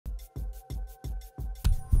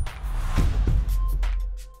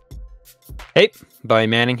Hey, Bobby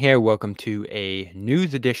Manning here. Welcome to a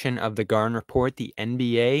news edition of the Garden Report. The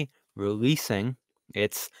NBA releasing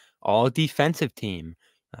its all-defensive team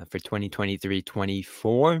for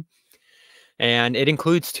 2023-24. And it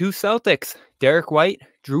includes two Celtics. Derrick White,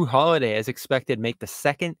 Jrue Holiday, as expected, make the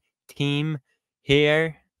second team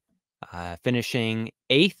here, finishing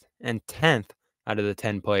 8th and 10th out of the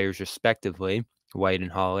 10 players, respectively, White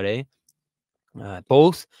and Holiday.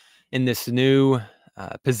 Both in this new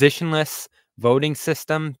positionless voting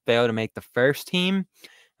system fail to make the first team.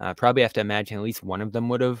 Probably have to imagine at least one of them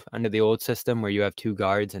would have under the old system where you have 2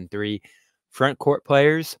 guards and 3 front court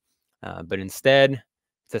players. But instead,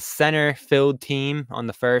 it's a center-filled team on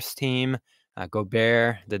the first team.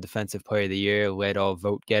 Gobert, the Defensive Player of the Year, led all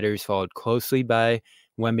vote getters, followed closely by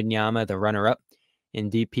Wembanyama, the runner-up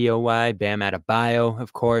in DPOY. Bam Adebayo,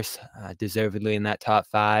 of course, deservedly in that top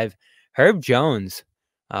 5. Herb Jones,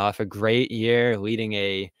 off a great year, leading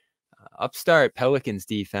a upstart Pelicans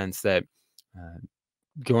defense that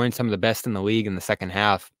joined some of the best in the league in the second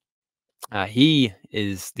half. He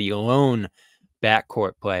is the lone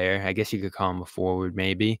backcourt player. I guess you could call him a forward,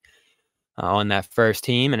 maybe, on that first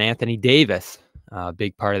team. And Anthony Davis, a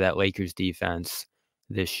big part of that Lakers defense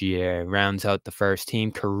this year, rounds out the first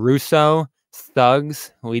team. Caruso,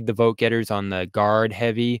 Suggs lead the vote getters on the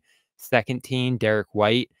guard-heavy second team. Derrick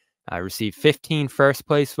White received 15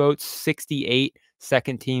 first-place votes, 68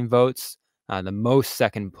 second-team votes, the most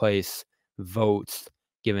second-place votes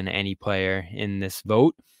given to any player in this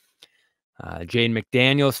vote. Jaden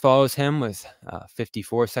McDaniels follows him with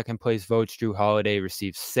 54 second-place votes. Jrue Holiday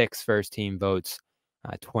receives 6 first-team votes,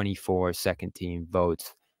 24 second-team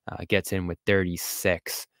votes. Gets in with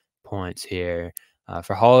 36 points here.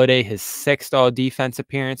 For Holiday, his 6th all-defense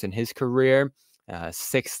appearance in his career,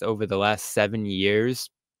 6th over the last 7 years.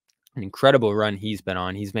 An incredible run he's been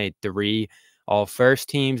on. He's made 3 all-first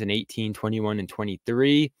teams in 18, 21, and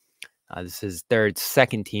 23. This is his 3rd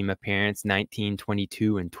second-team appearance, 19,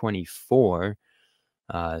 22, and 24.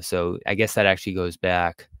 So I guess that actually goes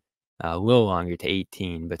back a little longer to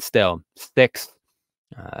 18, but still 6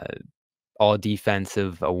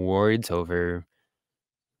 all-defensive awards over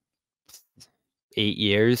 8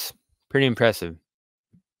 years. Pretty impressive.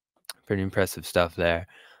 Pretty impressive stuff there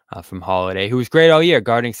from Holiday, who was great all year,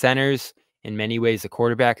 guarding centers, in many ways the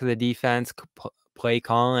quarterback of the defense, play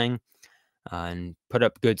calling, and put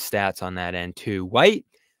up good stats on that end too. White,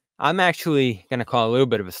 I'm actually going to call a little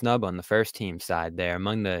bit of a snub on the first team side there.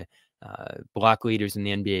 Among the block leaders in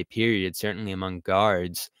the NBA period, certainly among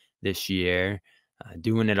guards this year,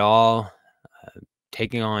 doing it all,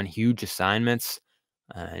 taking on huge assignments,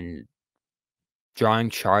 and drawing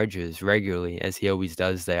charges regularly, as he always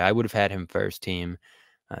does there. I would have had him first team,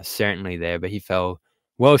 certainly there, but he fell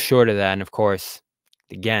well short of that. And of course,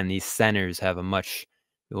 again, these centers have a much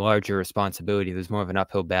larger responsibility. There's more of an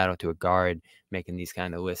uphill battle to a guard making these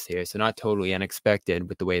kind of lists here. So not totally unexpected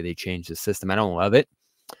with the way they changed the system. I don't love it.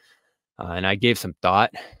 And I gave some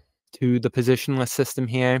thought to the positionless system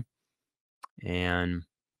here. And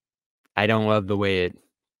I don't love the way it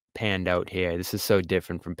panned out here. This is so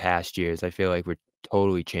different from past years. I feel like we're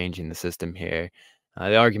totally changing the system here.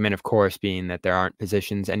 The argument, of course, being that there aren't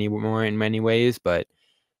positions anymore in many ways, but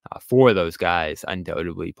 4 of those guys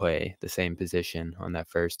undoubtedly play the same position on that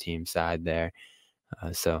first team side there.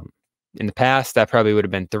 So in the past, that probably would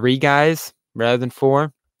have been 3 guys rather than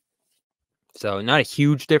 4. So not a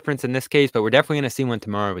huge difference in this case, but we're definitely going to see one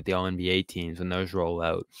tomorrow with the All-NBA teams when those roll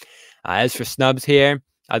out. As for snubs here,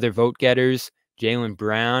 other vote getters, Jaylen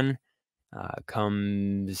Brown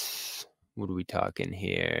comes, what are we talking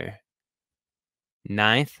here?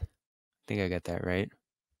 9th. I think I got that right.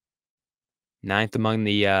 9th among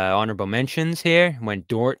the honorable mentions here went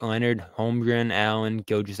Dort, Leonard, Holmgren, Allen,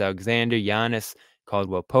 Gilgeous-Alexander, Giannis,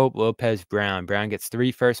 Caldwell-Pope, Lopez, Brown. Brown gets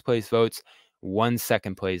 3 first-place votes, 1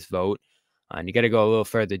 second-place vote. And you got to go a little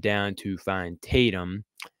further down to find Tatum,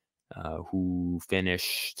 who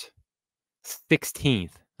finished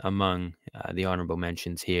 16th among the honorable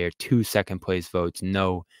mentions here. 2 second-place votes,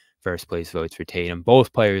 no first-place votes for Tatum.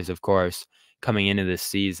 Both players, of course, coming into this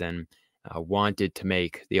season, wanted to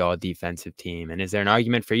make the all-defensive team. And is there an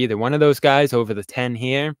argument for either one of those guys over the 10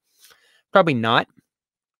 here? Probably not.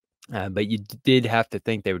 But you did have to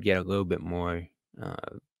think they would get a little bit more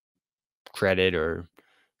credit or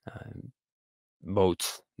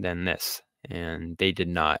votes than this. And they did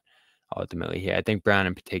not ultimately here. I think Brown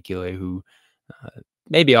in particular, who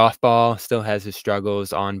maybe off-ball still has his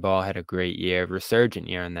struggles, on-ball had a great year, resurgent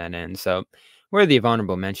year on that end. So worthy of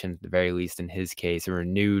honorable mention at the very least in his case, a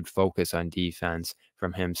renewed focus on defense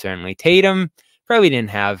from him, certainly. Tatum probably didn't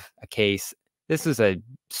have a case. this was a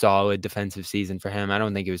solid defensive season for him. I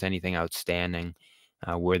don't think it was anything outstanding,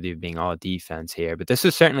 worthy of being all defense here. But this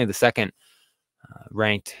was certainly the second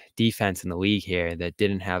ranked defense in the league here that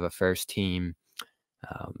didn't have a first team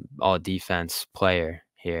all defense player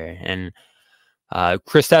here. And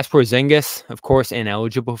Kristaps Porzingis, of course,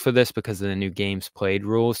 ineligible for this because of the new games played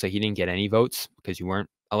rule. So he didn't get any votes because you weren't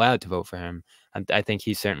allowed to vote for him. I think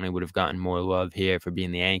he certainly would have gotten more love here for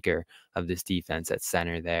being the anchor of this defense at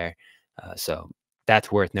center there. So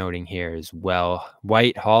that's worth noting here as well.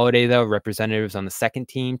 White, Holiday, though, representatives on the second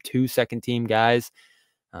team, 2 second-team guys,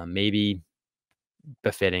 maybe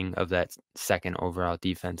befitting of that second overall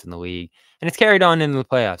defense in the league. And it's carried on into the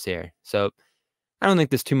playoffs here. So I don't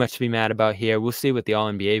think there's too much to be mad about here. We'll see with the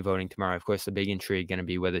All-NBA voting tomorrow. Of course, the big intrigue going to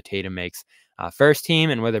be whether Tatum makes first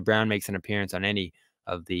team and whether Brown makes an appearance on any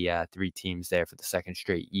of the 3 teams there for the second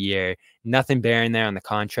straight year. Nothing bearing there on the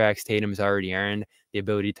contracts. Tatum's already earned the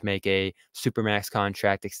ability to make a Supermax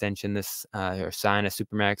contract extension this or sign a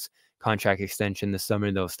Supermax contract extension this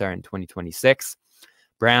summer. They'll start in 2026.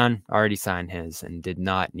 Brown already signed his and did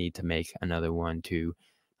not need to make another one to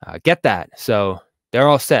get that. So they're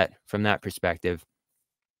all set from that perspective.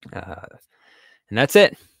 And that's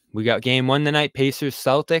it. We got game 1 tonight, Pacers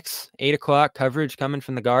Celtics, 8 o'clock coverage coming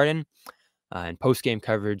from the Garden, and post-game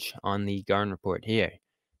coverage on the Garden Report here.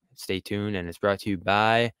 Stay tuned, and it's brought to you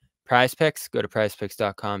by Prize Picks. Go to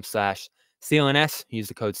prizepicks.com/CLNS. Use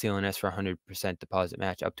the code CLNS for 100% deposit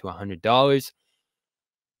match up to $100.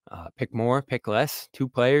 Pick more, pick less, 2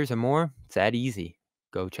 players or more. It's that easy.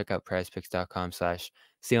 Go check out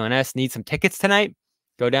prizepicks.com/CLNS. Need some tickets tonight?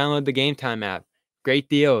 Go download the Game Time app. Great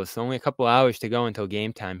deals. Only a couple hours to go until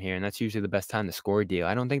game time here, and that's usually the best time to score a deal.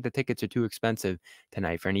 I don't think the tickets are too expensive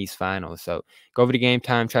tonight for an East Finals. So go over to Game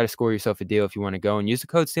Time, try to score yourself a deal if you want to go, and use the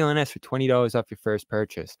code CLNS for $20 off your first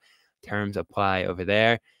purchase. Terms apply over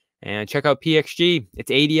there. And check out PXG.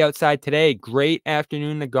 It's 80 outside today. Great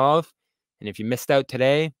afternoon to golf. And if you missed out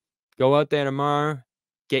today, go out there tomorrow,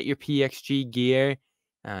 get your PXG gear,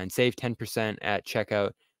 and save 10% at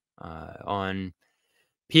checkout on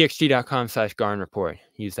pxg.com/Garden Report.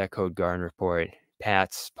 Use that code Garden Report.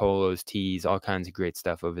 Pats, polos, tees, all kinds of great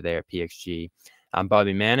stuff over there at PXG. I'm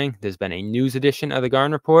Bobby Manning. There's been a news edition of the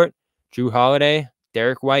Garden Report. Jrue Holiday,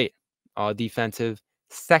 Derrick White, all defensive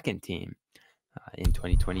second team in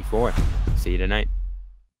 2024. See you tonight.